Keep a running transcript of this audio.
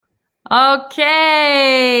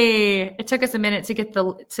Okay. It took us a minute to get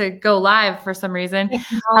to go live for some reason.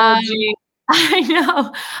 Technology. I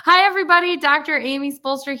know. Hi, everybody. Dr. Amy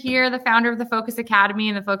Spolster here, the founder of the Focus Academy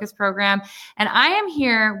and the Focus Program. And I am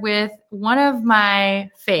here with one of my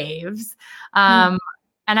faves.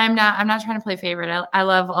 And I'm not trying to play favorite. I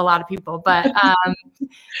love a lot of people, but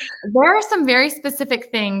there are some very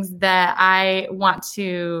specific things that I want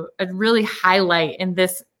to really highlight in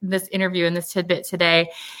this interview and this tidbit today,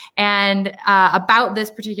 and about this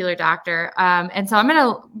particular doctor. And so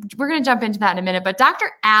we're gonna jump into that in a minute. But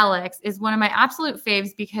Dr. Alex is one of my absolute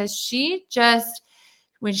faves because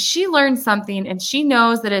when she learns something and she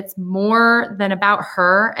knows that it's more than about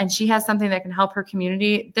her and she has something that can help her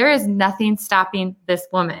community, there is nothing stopping this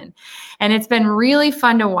woman. And it's been really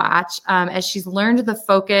fun to watch as she's learned the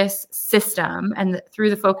Focus system and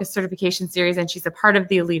through the Focus certification series, and she's a part of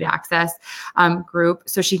the Elite Access group,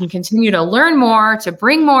 so she can continue to learn more, to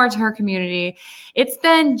bring more to her community. It's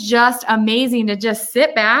been just amazing to just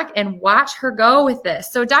sit back and watch her go with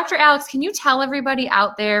this. So Dr. Alex, can you tell everybody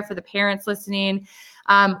out there, for the parents listening,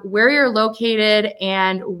 where you're located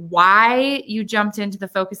and why you jumped into the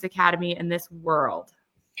Focus Academy in this world?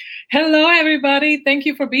 Hello, everybody. Thank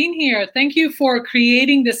you for being here. Thank you for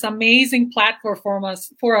creating this amazing platform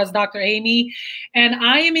for us, Dr. Amy. And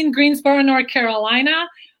I am in Greensboro, North Carolina,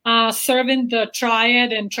 serving the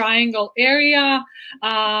Triad and Triangle area.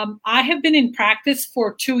 I have been in practice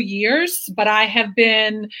for 2 years, but I have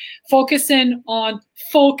been focusing on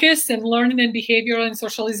focus and learning and behavioral and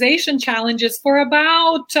socialization challenges for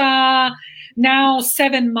about now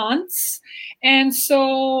 7 months. And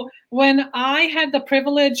so when I had the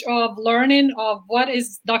privilege of learning of what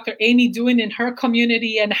is Dr. Amy doing in her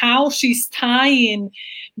community and how she's tying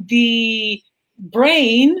the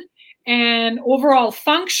brain and overall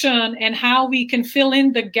function and how we can fill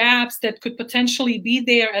in the gaps that could potentially be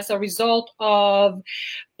there as a result of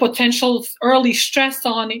potential early stress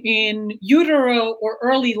in utero or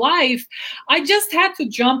early life, I just had to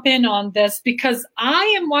jump in on this because I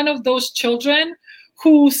am one of those children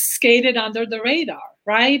who skated under the radar,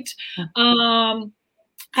 right?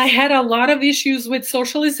 I had a lot of issues with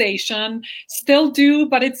socialization, still do,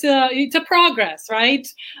 but it's a progress, right?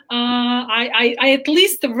 I at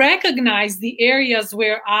least recognize the areas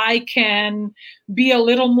where I can be a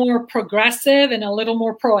little more progressive and a little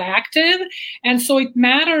more proactive. And so it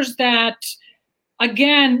matters that,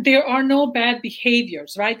 again, there are no bad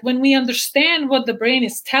behaviors, right? When we understand what the brain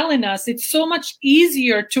is telling us, it's so much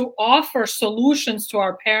easier to offer solutions to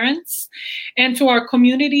our parents and to our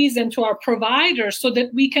communities and to our providers so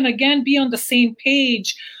that we can, again, be on the same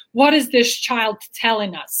page. What is this child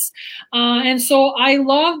telling us? And so I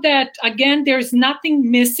love that, again, there's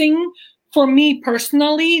nothing missing for me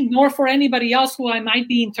personally, nor for anybody else who I might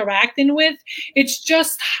be interacting with. It's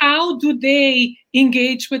just how do they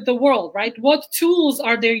engage with the world, right? What tools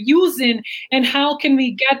are they using and how can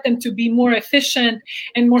we get them to be more efficient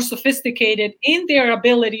and more sophisticated in their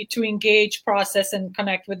ability to engage, process, and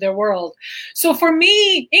connect with their world? So for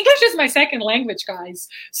me, English is my second language, guys.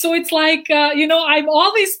 So it's like, I'm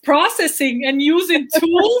always processing and using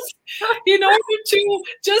tools in order to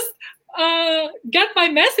just get my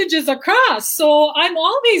messages across. So I'm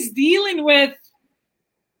always dealing with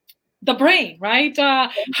the brain, right?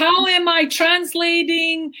 How am I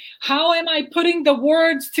translating? How am I putting the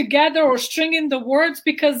words together or stringing the words?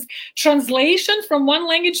 Because translation from one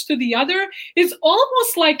language to the other is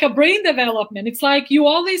almost like a brain development. It's like you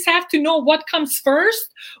always have to know what comes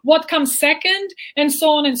first, what comes second, and so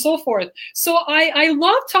on and so forth. So I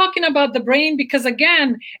love talking about the brain because,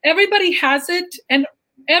 again, everybody has it and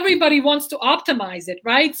everybody wants to optimize it,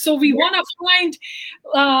 right? So we want to find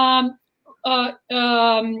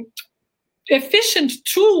efficient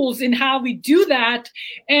tools in how we do that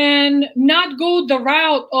and not go the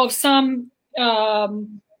route of some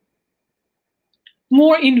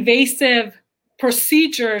more invasive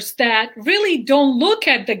procedures that really don't look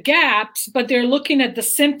at the gaps, but they're looking at the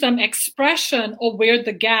symptom expression of where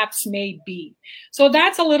the gaps may be. So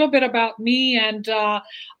that's a little bit about me. And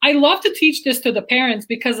I love to teach this to the parents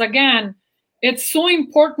because, again, it's so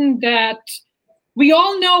important that we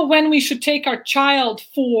all know when we should take our child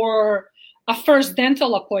for a first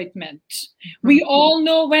dental appointment. We all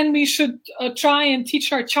know when we should try and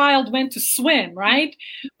teach our child when to swim, right?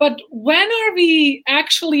 But when are we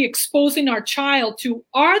actually exposing our child to,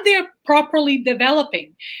 are they properly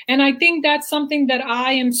developing? And I think that's something that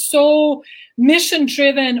I am so mission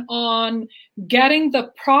driven on, getting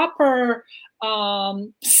the proper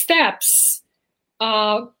steps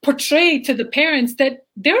portray to the parents that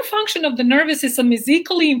their function of the nervous system is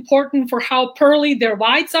equally important for how pearly their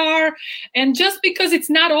whites are. And just because it's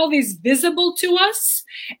not always visible to us,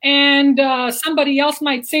 and somebody else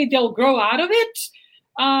might say they'll grow out of it,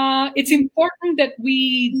 it's important that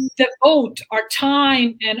we devote our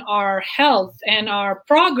time and our health and our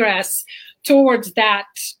progress towards that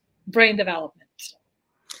brain development.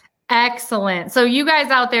 Excellent. So you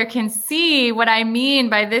guys out there can see what I mean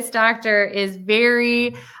by this doctor is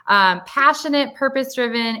very passionate,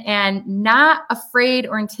 purpose-driven, and not afraid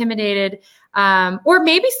or intimidated, or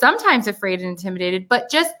maybe sometimes afraid and intimidated, but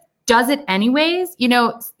just does it anyways,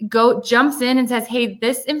 jumps in and says, hey,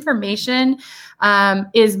 this information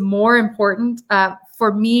is more important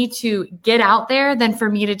for me to get out there than for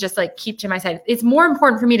me to just like keep to myself. It's more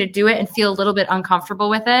important for me to do it and feel a little bit uncomfortable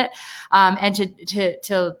with it, and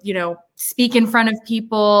to speak in front of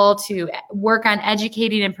people, to work on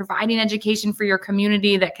educating and providing education for your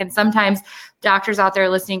community that can sometimes, doctors out there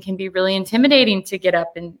listening, can be really intimidating to get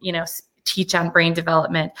up and, teach on brain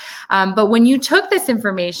development. But when you took this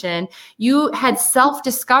information, you had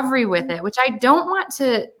self-discovery with it, which I don't want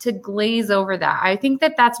to glaze over that. I think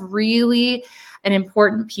that that's really an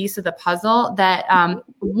important piece of the puzzle that,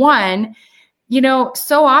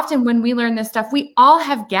 so often when we learn this stuff, we all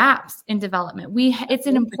have gaps in development. It's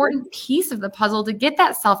an important piece of the puzzle to get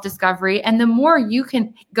that self-discovery. And the more you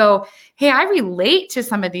can go, hey, I relate to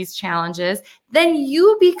some of these challenges, then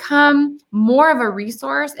you become more of a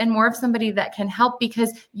resource and more of somebody that can help,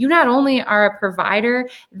 because you not only are a provider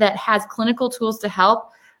that has clinical tools to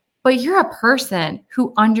help, but you're a person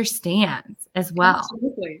who understands as well.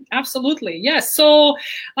 Absolutely. Yes. So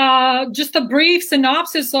just a brief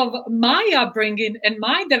synopsis of my upbringing and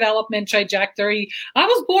my development trajectory. I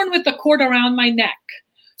was born with a cord around my neck.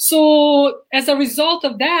 So as a result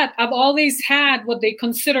of that, I've always had what they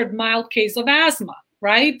considered mild case of asthma.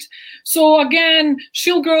 Right? So again,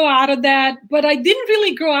 she'll grow out of that, but I didn't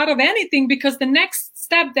really grow out of anything, because the next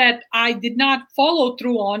step that I did not follow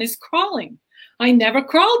through on is crawling. I never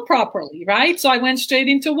crawled properly, right? So I went straight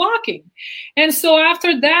into walking. And so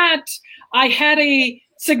after that, I had a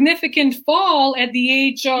significant fall at the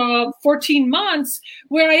age of 14 months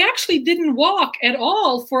where I actually didn't walk at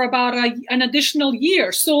all for about an additional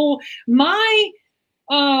year. So my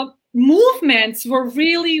movements were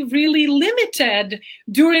really, really limited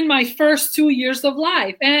during my first 2 years of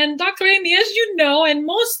life. And Dr. Amy, as you know, and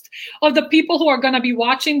most of the people who are going to be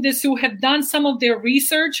watching this who have done some of their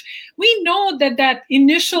research, we know that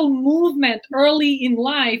initial movement early in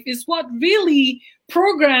life is what really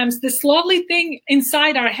programs this lovely thing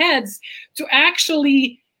inside our heads to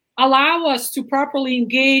actually allow us to properly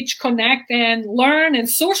engage, connect, and learn and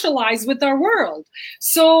socialize with our world.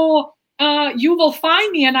 So you will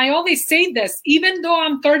find me, and I always say this, even though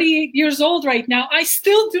I'm 38 years old right now, I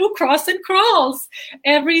still do cross and crawls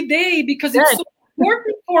every day, because it's so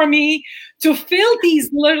important for me to fill these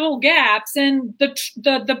little gaps. And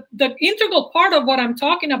the integral part of what I'm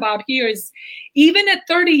talking about here is, even at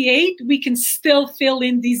 38, we can still fill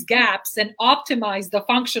in these gaps and optimize the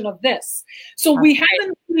function of this. So we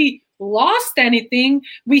haven't really lost anything.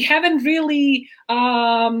 We haven't really...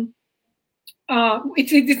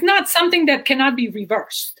 it's not something that cannot be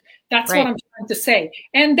reversed. That's what I'm trying to say.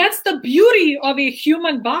 And that's the beauty of a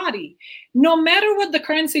human body. No matter what the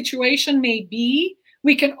current situation may be,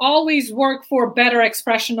 we can always work for better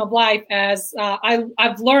expression of life, as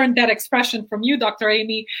I've learned that expression from you, Dr.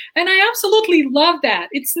 Amy. And I absolutely love that.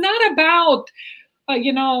 It's not about,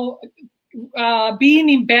 being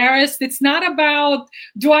embarrassed. It's not about,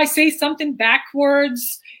 do I say something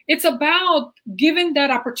backwards? It's about giving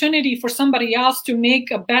that opportunity for somebody else to make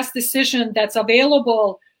a best decision that's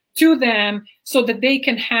available to them, so that they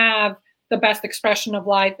can have the best expression of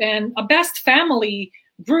life and a best family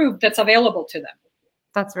group that's available to them.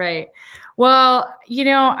 That's right. Well,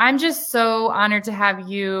 I'm just so honored to have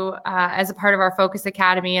you as a part of our Focus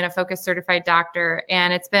Academy and a Focus certified doctor.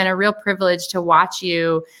 And it's been a real privilege to watch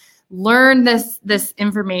you learn this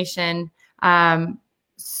information,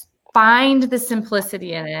 find the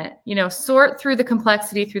simplicity in it, sort through the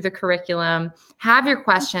complexity through the curriculum, have your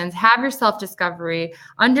questions, have your self-discovery,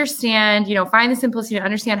 understand, find the simplicity to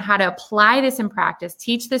understand how to apply this in practice,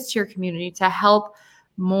 teach this to your community to help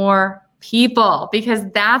more people, because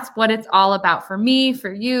that's what it's all about for me,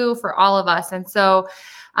 for you, for all of us. And so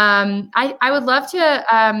I would love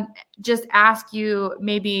to just ask you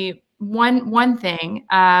maybe one thing,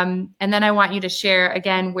 and then I want you to share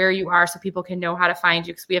again where you are so people can know how to find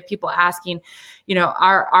you, because we have people asking,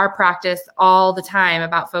 our practice all the time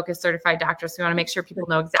about Focus certified doctors. So we want to make sure people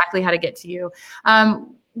know exactly how to get to you.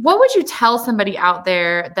 what would you tell somebody out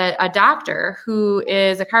there, that a doctor who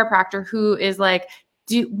is a chiropractor who is like,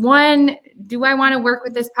 do I want to work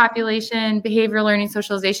with this population, behavioral learning,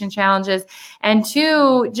 socialization challenges? And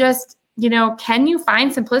two, just, can you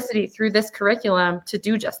find simplicity through this curriculum to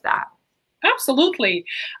do just that? Absolutely.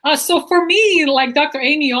 So for me, like Dr.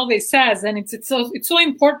 Amy always says, and it's so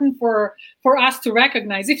important for us to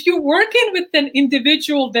recognize, if you're working with an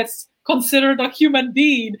individual that's considered a human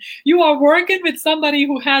being, you are working with somebody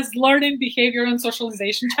who has learning, behavior, and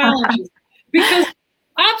socialization challenges. Because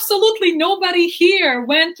absolutely nobody here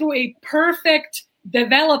went through a perfect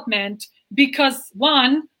development, because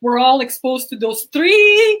one, we're all exposed to those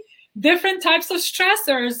 3 different types of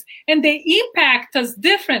stressors, and they impact us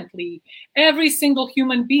differently, every single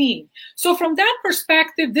human being. So from that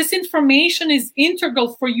perspective, this information is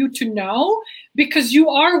integral for you to know, because you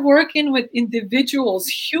are working with individuals,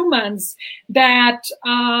 humans, that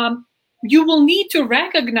you will need to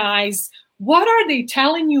recognize what are they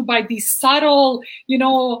telling you by these subtle,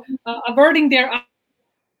 averting their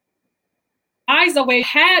eyes away,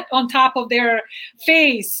 head on top of their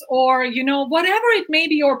face, or whatever it may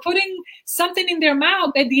be, or putting something in their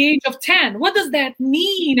mouth at the age of 10. What does that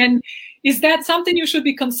mean? And is that something you should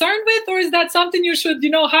be concerned with, or is that something you should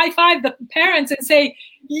high five the parents and say,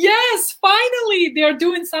 yes, finally they're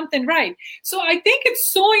doing something right? So I think it's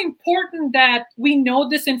so important that we know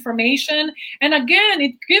this information, and again,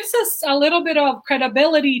 it gives us a little bit of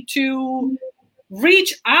credibility to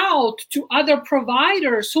reach out to other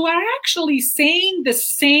providers who are actually saying the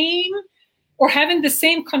same or having the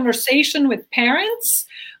same conversation with parents,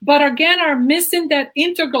 but again are missing that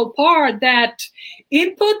integral part that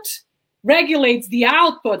input regulates the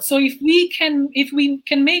output. So if we can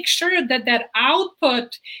make sure that that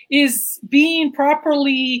output is being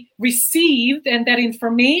properly received, and that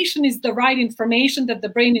information is the right information that the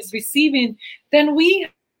brain is receiving, then we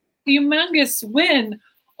have a humongous win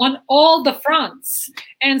on all the fronts.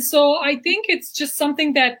 And so I think it's just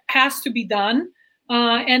something that has to be done.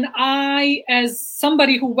 And I, as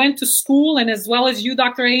somebody who went to school, and as well as you,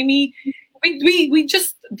 Dr. Amy,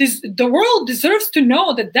 the world deserves to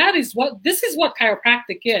know that this is what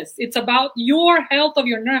chiropractic is. It's about your health of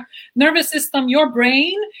your nervous system, your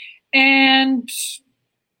brain, and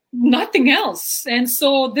nothing else. And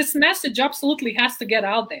so this message absolutely has to get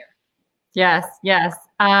out there. Yes, yes.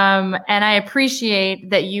 And I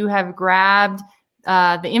appreciate that you have grabbed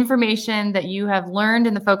the information that you have learned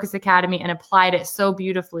in the Focus Academy and applied it so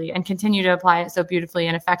beautifully, and continue to apply it so beautifully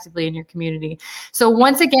and effectively in your community. So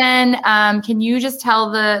once again, can you just tell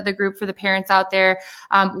the group, for the parents out there,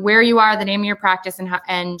 where you are, the name of your practice,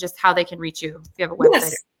 and just how they can reach you, if you have a website?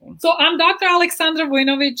 Yes. So I'm Dr. Alexandra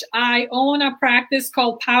Vujinovic. I own a practice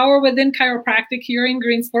called Power Within Chiropractic here in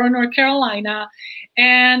Greensboro, North Carolina.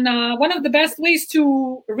 And one of the best ways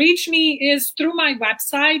to reach me is through my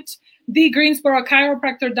website,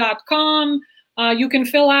 thegreensborochiropractor.com. You can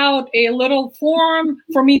fill out a little form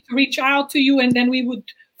for me to reach out to you, and then we would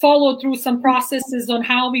follow through some processes on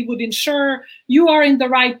how we would ensure you are in the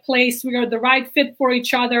right place, we are the right fit for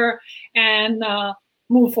each other, and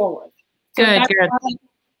move forward. Good, good.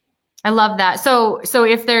 I love that. So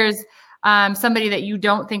if there's somebody that you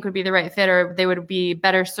don't think would be the right fit, or they would be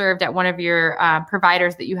better served at one of your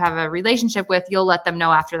providers that you have a relationship with, you'll let them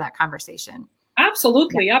know after that conversation.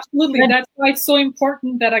 Absolutely. Yeah. Absolutely. Good. That's why it's so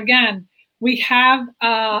important that, again, we have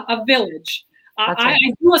a village. I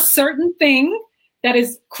do a certain thing that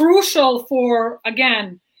is crucial for,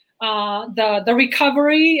 again, the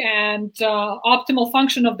recovery and optimal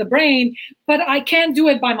function of the brain, but I can't do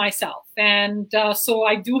it by myself. And so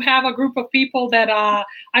I do have a group of people that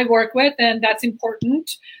I work with, and that's important.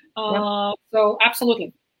 Yep. So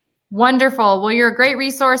absolutely. Wonderful. Well, you're a great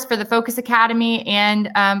resource for the Focus Academy and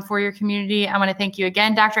for your community. I want to thank you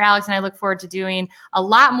again, Dr. Alex, and I look forward to doing a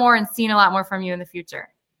lot more and seeing a lot more from you in the future.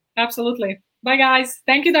 Absolutely. Bye, guys.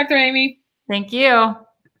 Thank you, Dr. Amy. Thank you.